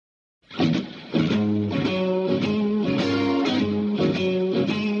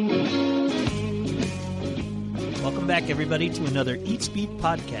back, everybody, to another Eat Speed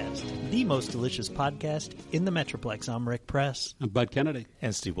podcast, the most delicious podcast in the Metroplex. I'm Rick Press. I'm Bud Kennedy.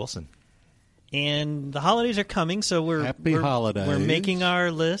 And Steve Wilson. And the holidays are coming, so we're holidays. We're making our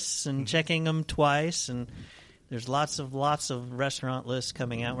lists and checking them twice, and there's lots of restaurant lists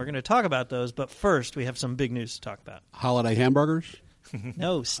coming out. We're going to talk about those, but first we have some big news to talk about. Holiday hamburgers?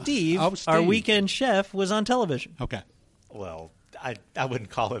 No, Steve, Oh, Steve. our weekend chef, was on television. Okay. Well, I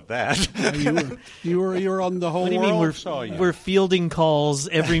wouldn't call it that. You were on the whole What do you world mean saw you. we're fielding calls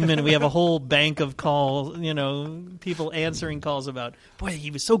every minute? We have a whole bank of calls, people answering calls about, boy,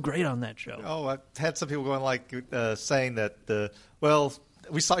 he was so great on that show. Oh, I've had some people going saying that, well,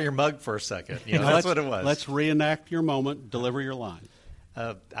 we saw your mug for a second. That's what it was. Let's reenact your moment. Deliver your line.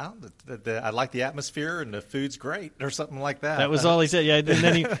 I like the atmosphere and the food's great or something like that. That was all he said. Yeah, and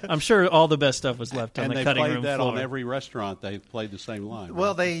then I'm sure all the best stuff was left on the cutting room And they played that floor. on every restaurant. They played the same line.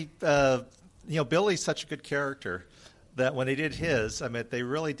 Well, right? Billy's such a good character that when they did his, I mean, they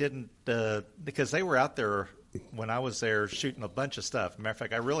really didn't because they were out there when I was there shooting a bunch of stuff. Matter of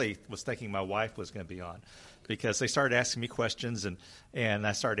fact, I really was thinking my wife was going to be on because they started asking me questions and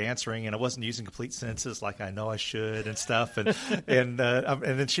I started answering, and I wasn't using complete sentences like I know I should and stuff. And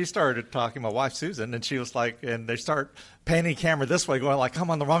then she started talking, my wife Susan, and she was like, and they start panning camera this way, going like, I'm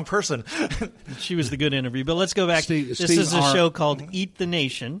on the wrong person. She was the good interview. But let's go back. This is a show called Eat the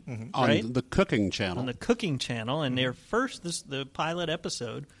Nation, right? On the Cooking Channel. On the Cooking Channel, and their the pilot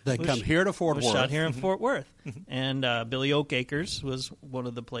episode. They come here to Fort was Worth. shot here in Fort Worth, and Billy Oakacres was one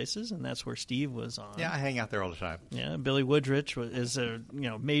of the places, and that's where Steve was on. Yeah, I hang out there all the time. Yeah, Billy Woodrich is a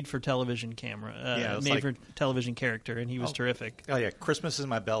made for television camera, for television character, and he was terrific. Oh yeah, Christmas in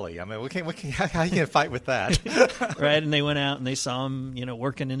my belly. I mean, how you gonna fight with that? Right, and they went out and they saw him,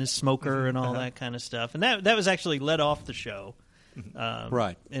 working in his smoker and all that kind of stuff, and that was actually led off the show.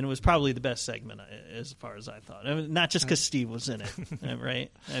 Right. And it was probably the best segment as far as I thought. I mean, not just because Steve was in it, right?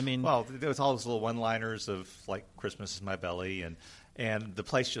 I mean, well, there was all those little one-liners of like "Christmas is my belly," and the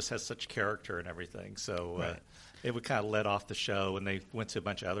place just has such character and everything. So right. It would kind of let off the show, and they went to a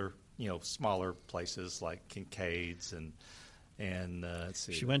bunch of other smaller places like Kincaid's and let's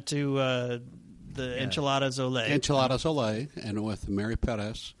see. She went to the Enchiladas Olé. Enchiladas Olé, and with Mary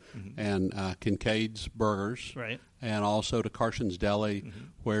Pettis and Kincaid's Burgers. Right. And also to Carson's Deli,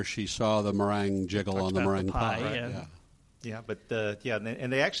 where she saw the meringue jiggle on the meringue pie. Right? Yeah, but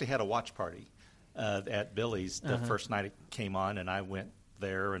and they actually had a watch party at Billy's the first night it came on, and I went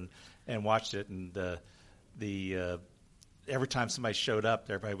there and watched it, and the every time somebody showed up,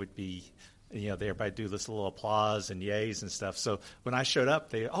 everybody would be, everybody do this little applause and yays and stuff. So when I showed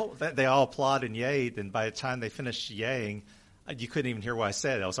up, they all applaud and yayed, and by the time they finished yaying, you couldn't even hear what I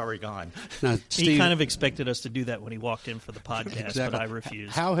said. I was already gone. Now, Steve, he kind of expected us to do that when he walked in for the podcast, exactly. but I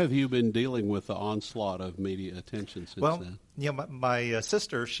refused. How have you been dealing with the onslaught of media attention since then? My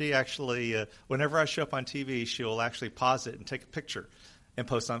sister, she actually, whenever I show up on TV, she will actually pause it and take a picture and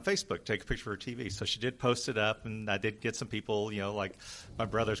post on Facebook, take a picture of her TV. So she did post it up, and I did get some people, like my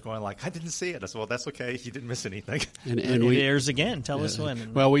brother's going like, I didn't see it. I said, well, that's okay. You didn't miss anything. And it airs again. Tell us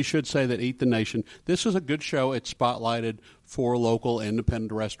when. Well, we should say that Eat the Nation, this is a good show. It spotlighted 4 local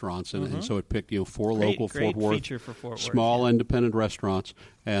independent restaurants, and so it picked 4 local Fort Worth, feature for Fort Worth, small independent restaurants,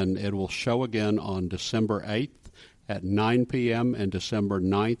 and it will show again on December 8th at 9 p.m. and December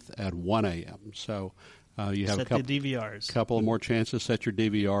 9th at 1 a.m. So you have set the DVRs. Couple of more chances. Set your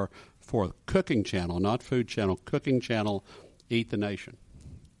DVR for Cooking Channel, not Food Channel. Cooking Channel. Eat the Nation.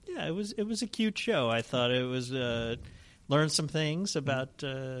 Yeah, it was a cute show. I thought it was learned some things about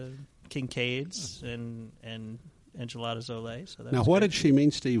Kincaid's and Enchiladas Olé. So now, what did she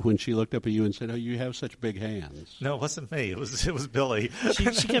mean, Steve, when she looked up at you and said, "Oh, you have such big hands"? No, it wasn't me. It was Billy.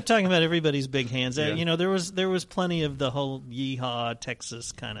 She kept talking about everybody's big hands. Yeah. There was plenty of the whole Yeehaw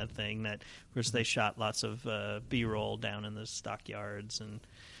Texas kind of thing. That of course they shot lots of B-roll down in the stockyards,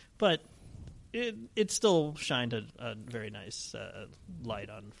 but it still shined a very nice light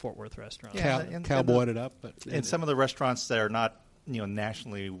on Fort Worth restaurants. Yeah, cowboyed it up, but and some of the restaurants that are not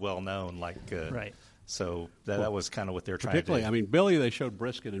nationally well known, like right. So that was kind of what they're trying to do. Particularly, I mean, Billy, they showed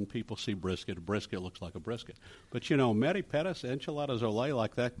brisket, and people see brisket. A brisket looks like a brisket. But, Mary Pettis, Enchiladas Olé,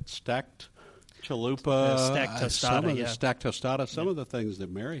 like that stacked chalupa. Stacked tostada, Stacked tostada. Some of the things that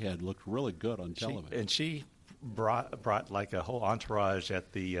Mary had looked really good on television. She brought like a whole entourage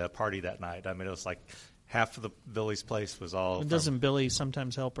at the party that night. I mean, it was like half of the Billy's place was all. And doesn't Billy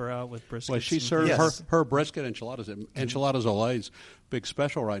sometimes help her out with briskets? Well, she and serves Yes. her brisket enchiladas. Enchiladas Olay's big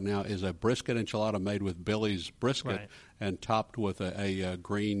special right now is a brisket enchilada made with Billy's brisket Right. and topped with a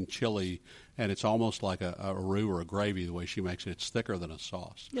green chili, and it's almost like a roux or a gravy the way she makes it. It's thicker than a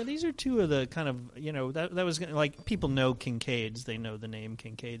sauce. Yeah, these are two of the kind of, that was like people know Kincaid's, they know the name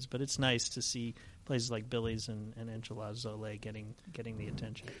Kincaid's, but it's nice to see places like Billy's and Enchiladas Olay getting the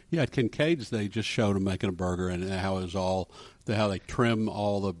attention. Yeah, at Kincaid's they just showed them making a burger and how it was how they trim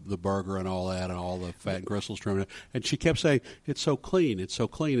all the burger and all that and all the fat and gristles trimmed. And she kept saying, "It's so clean, it's so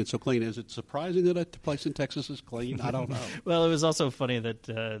clean, it's so clean." Is it surprising that a place in Texas is clean? I don't know. Well, it was also funny that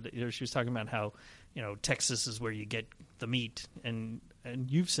she was talking about how Texas is where you get the meat, and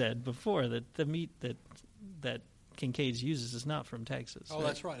you've said before that the meat that Kincaid's uses is not from Texas. Oh, right?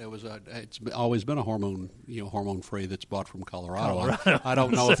 that's right. It's always been a hormone free that's bought from Colorado. I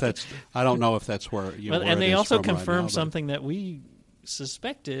don't know if that's where. Well, where and it they is also from right confirmed now, but- something that we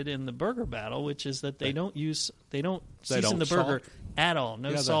suspected in the burger battle, which is that they don't season the burger salt? at all.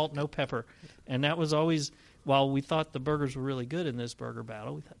 No salt, no pepper, and that was always. While we thought the burgers were really good in this burger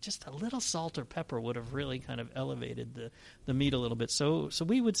battle, we thought just a little salt or pepper would have really kind of elevated the meat a little bit. So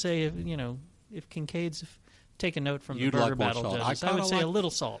we would say if Kincaid's take a note from the You'd burger like more battle salt. judges, I I would kinda say a like- little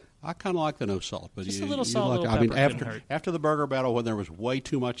salt. I kind of like the no salt, but Just a you- little you salt, a like- little I mean, pepper couldn't hurt. after the burger battle, when there was way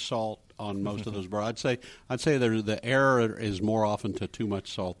too much salt on most of those burgers, I'd say the error is more often to too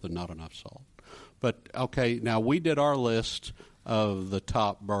much salt than not enough salt. But okay, now we did our list of the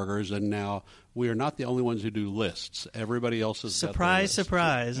top burgers, and now we are not the only ones who do lists. Everybody else has got their Surprise, list.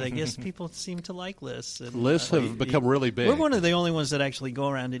 surprise! I guess people seem to like lists. And, Lists have become really big. We're one of the only ones that actually go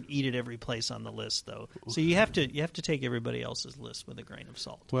around and eat at every place on the list, though. So you have to take everybody else's list with a grain of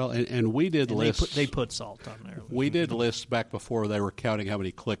salt. Well, and we did And lists. they put salt on there. We did lists back before they were counting how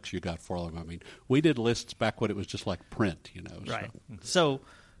many clicks you got for them. I mean, we did lists back when it was just like print, so. Right. So,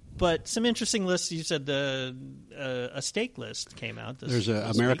 but some interesting lists. You said a steak list came out. There's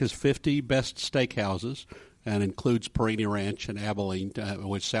this America's week. 50 best steakhouses, and includes Perini Ranch in Abilene,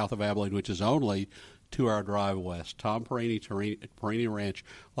 which south of Abilene, which is only 2-hour drive west. Tom Perini Ranch.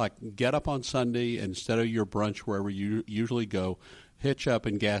 Like, get up on Sunday instead of your brunch wherever you usually go. Hitch up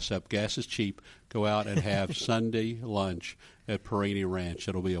and gas up. Gas is cheap. Go out and have Sunday lunch at Perini Ranch.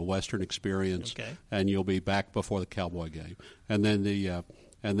 It'll be a Western experience, Okay. and you'll be back before the Cowboy game. And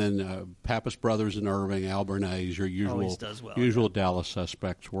then Pappas Brothers in Irving, Al Bernays, your Always does well, usual Dallas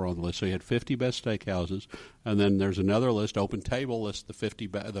suspects were on the list. So you had 50 best steakhouses, and then there's another list, open table list,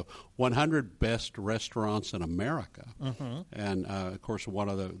 the 100 best restaurants in America, and of course one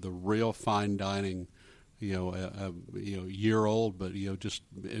of the real fine dining, year old, but just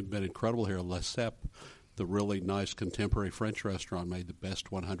been incredible here. Le Cep, the really nice contemporary French restaurant, made the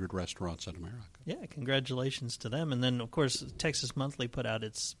best 100 restaurants in America. Yeah, congratulations to them. And then, of course, Texas Monthly put out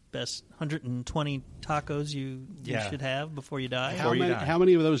its best 120 tacos you Yeah. should have before you die. How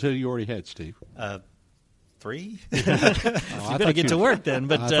many of those have you already had, Steve? 3. You better get to work then.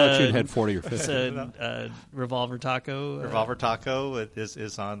 But I thought you'd had 40 or 50. It's a Revolver Taco. Revolver Taco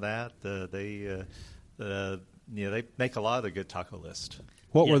is on that. They make a lot of the good taco list.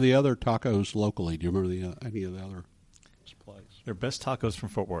 What Yeah. were the other tacos locally? Do you remember any of the other places? Their best tacos from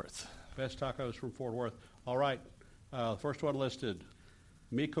Fort Worth. Best tacos from Fort Worth. All right. The first one listed,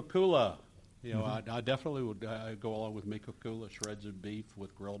 Mi Cucula. I definitely would go along with Mi Cucula, shreds of beef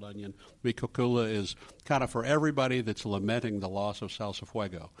with grilled onion. Mi Cucula is kind of for everybody that's lamenting the loss of Salsa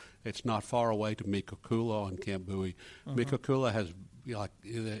Fuego. It's not far away to Mi Cucula on Camp Bowie. Mi Cucula has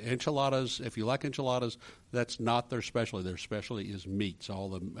the enchiladas. If you like enchiladas, that's not their specialty. Their specialty is meats. All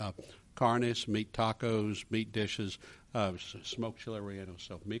the carnes, meat tacos, meat dishes, smoked chile relleno.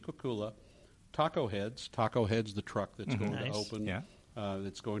 So Mi Cucula. Taco Heads, the truck that's going to Nice. open. Yeah.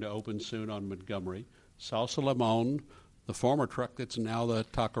 That's going to open soon on Montgomery. Salsa Limon, the former truck that's now the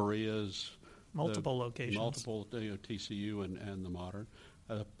Taquerias. Multiple locations. Multiple, TCU and the Modern.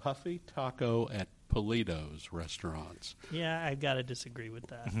 Puffy Taco at Polito's restaurants. Yeah, I've got to disagree with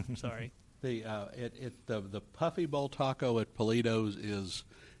that. Sorry. The Puffy Bowl Taco at Polito's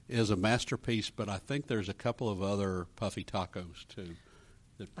is a masterpiece, but I think there's a couple of other Puffy Tacos too.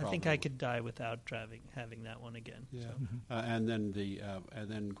 I think I could die without having that one again. Yeah, So. and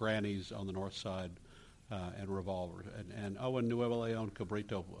then Granny's on the north side, and Revolver, and Nuevo Leon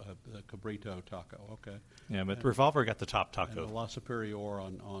Cabrito, the Cabrito Taco. Okay, Yeah, but Revolver got the top and taco. La Superior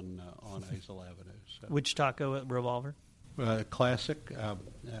on Hazel Avenue. So. Which taco at Revolver? Classic,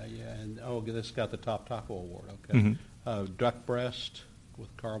 and this got the top taco award. Okay, duck breast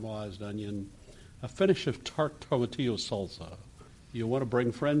with caramelized onion, a finish of tart tomatillo salsa. You want to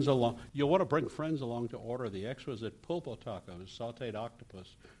bring friends along. You'll want to bring friends along to order the exquisite pulpo tacos, sautéed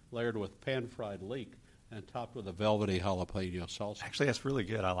octopus, layered with pan-fried leek, and topped with a velvety jalapeno salsa. Actually, that's really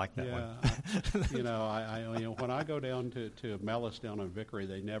good. I like that one. When I go down to Mellis down on Vickery,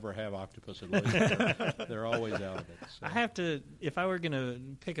 they never have octopus and leek. They're always out of it. So. I have to, if I were going to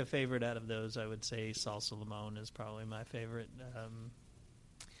pick a favorite out of those, I would say salsa limon is probably my favorite.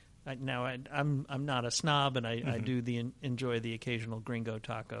 I'm not a snob, and I do enjoy the occasional gringo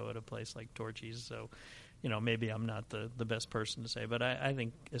taco at a place like Torchy's. So, maybe I'm not the best person to say, but I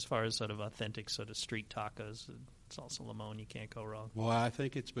think as far as sort of authentic sort of street tacos, salsa limon, you can't go wrong. Well, I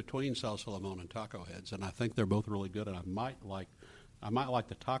think it's between salsa limon and Taco Heads, and I think they're both really good. And I might like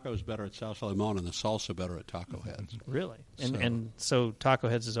the tacos better at salsa limon and the salsa better at Taco Heads. Really? And so Taco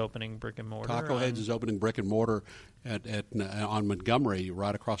Heads is opening brick and mortar? Taco Heads is opening brick and mortar on Montgomery,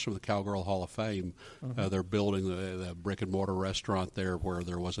 right across from the Cowgirl Hall of Fame. They're building the brick and mortar restaurant there where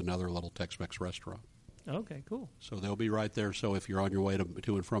there was another little Tex-Mex restaurant. Okay, cool. So they'll be right there. So if you're on your way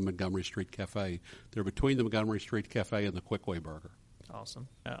to and from Montgomery Street Cafe, they're between the Montgomery Street Cafe and the Quickway Burger. Awesome.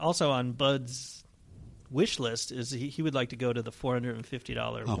 Also on Bud's wish list is he would like to go to the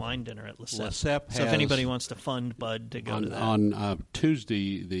 $450 wine dinner at Lesseps. So if anybody wants to fund Bud to go to that. On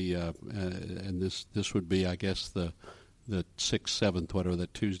Tuesday, and this would be, I guess, the 6th, 7th, whatever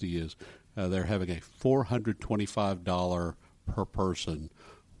that Tuesday is, they're having a $425 per person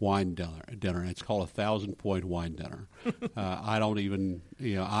wine dinner. It's called 1,000-point wine dinner. I don't even,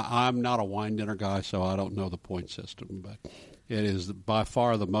 I'm not a wine dinner guy, so I don't know the point system. But it is by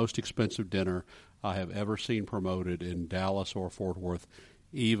far the most expensive dinner I have ever seen promoted in Dallas or Fort Worth,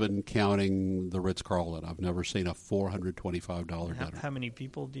 even counting the Ritz-Carlton. I've never seen a $425 dinner. How many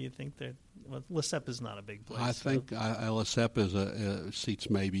people do you think that? Well, Lesseps is not a big place. I think Lesseps seats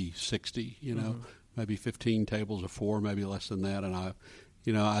maybe 60. Maybe 15 tables of 4, maybe less than that, and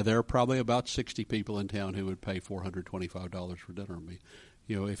there are probably about 60 people in town who would pay $425 for dinner.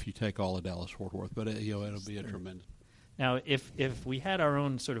 If you take all of Dallas-Fort Worth, but it'll be a tremendous. Now, if we had our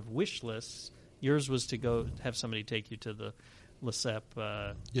own sort of wish lists, yours was to go have somebody take you to the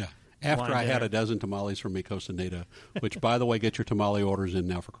Lesseps. Yeah. After I had a dozen tamales from Mi Cocinita, which, by the way, get your tamale orders in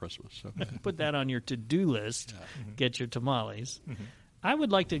now for Christmas. Okay. Put that on your to-do list. Yeah. Get your tamales. Mm-hmm. I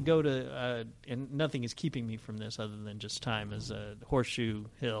would like to go to, and nothing is keeping me from this other than just time, is Horseshoe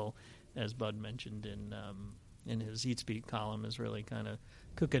Hill, as Bud mentioned in his Eat Speak column, is really kind of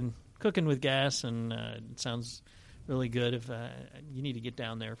cooking with gas, and it sounds really good. If you need to get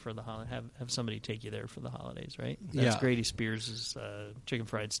down there for the have somebody take you there for the holidays, right? That's Grady Spears' chicken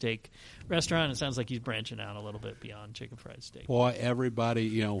fried steak restaurant. It sounds like he's branching out a little bit beyond chicken fried steak. Boy,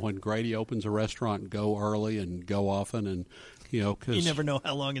 everybody, when Grady opens a restaurant, go early and go often, and cause you never know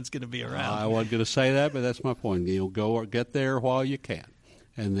how long it's going to be around. I wasn't going to say that, but that's my point. Go or get there while you can,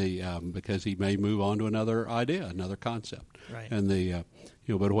 and because he may move on to another idea, another concept, right? And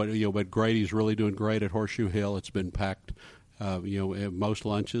but Grady's really doing great at Horseshoe Hill. It's been packed, most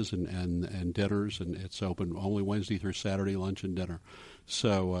lunches and dinners, and it's open only Wednesday through Saturday, lunch and dinner.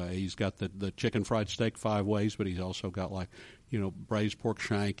 So he's got the chicken fried steak 5 ways, but he's also got braised pork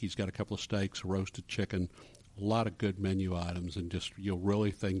shank. He's got a couple of steaks, roasted chicken, a lot of good menu items, and just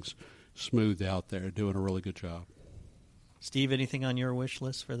really things smoothed out there. Doing a really good job. Steve, anything on your wish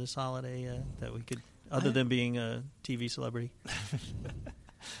list for this holiday that we could, other than being a TV celebrity?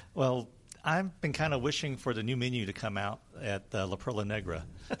 Well, I've been kind of wishing for the new menu to come out at La Perla Negra.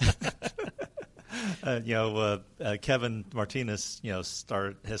 Kevin Martinez,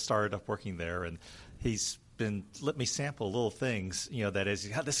 has started up working there, and he's been let me sample little things, that is,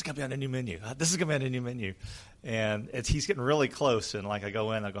 this is going to be on a new menu. This is going to be on a new menu, and he's getting really close. And like I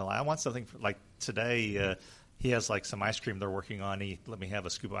go in, I want something like today. He has some ice cream they're working on. He let me have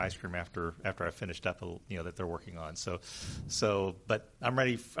a scoop of ice cream after I finished up, that they're working on. So, but I'm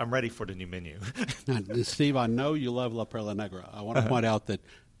ready for the new menu. Now, Steve, I know you love La Perla Negra. I want to point out that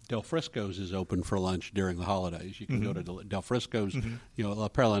Del Frisco's is open for lunch during the holidays. You can go to Del Frisco's. La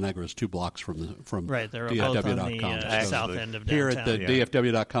Perla Negra is 2 blocks from right. They're DFW.com. both on the south end of downtown. Here at the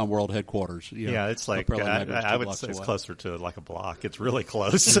DFW.com World Headquarters. It's like I would say it's closer to like a block. It's really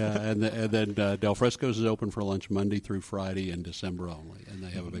close. And then Del Frisco's is open for lunch Monday through Friday in December only, and they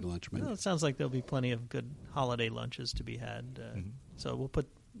have a big lunch menu. Well, it sounds like there'll be plenty of good holiday lunches to be had. So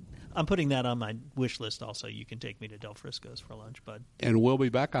I'm putting that on my wish list also. You can take me to Del Frisco's for lunch, Bud. And we'll be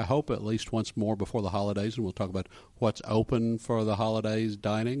back, I hope, at least once more before the holidays, and we'll talk about what's open for the holidays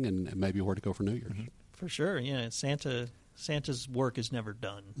dining and maybe where to go for New Year's. For sure, yeah. Santa's work is never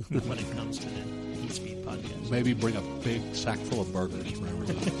done when it comes to the Eat Speed podcast. Maybe bring a big sack full of burgers for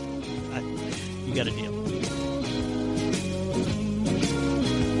everybody. You got a deal.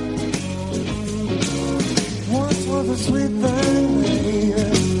 dance with the